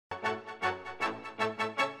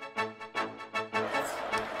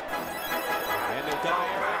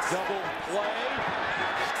double play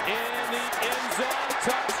in the end zone,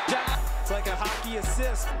 touchdown. It's like a hockey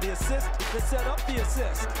assist. The assist that set up the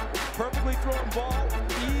assist. Perfectly thrown ball,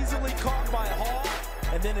 easily caught by Hall.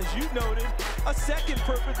 And then, as you noted, a second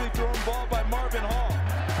perfectly thrown ball by Marvin Hall.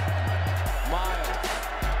 Miles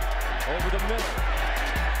over the middle.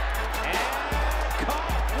 And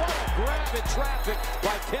caught. What a grab in traffic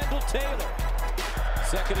by Kendall Taylor.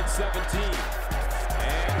 2nd and 17.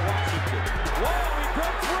 And Washington. Whoa, he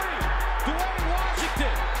broke free. Dwayne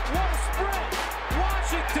Washington. What a sprint.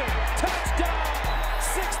 Washington. Touchdown.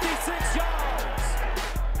 66 yards.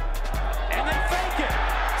 And then fake it.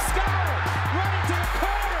 Scouring. Running to the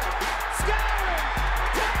corner. Scouring.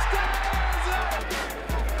 Touchdown, Arizona.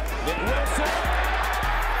 Nick Wilson.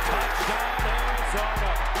 Touchdown,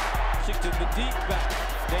 Arizona. Washington, the deep back.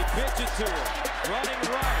 They pitch it to him. Running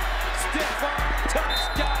right. Stiff arm.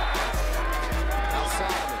 Touchdown. Now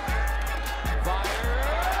Solomon.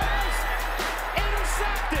 Fires.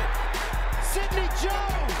 Intercepted. Sidney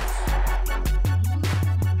Jones.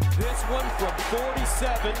 This one from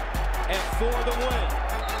 47 and for the win.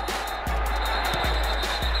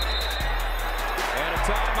 And a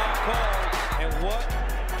timeout called. And what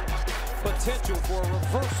potential for a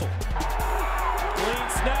reversal. Clean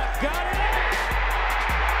snap. Got it.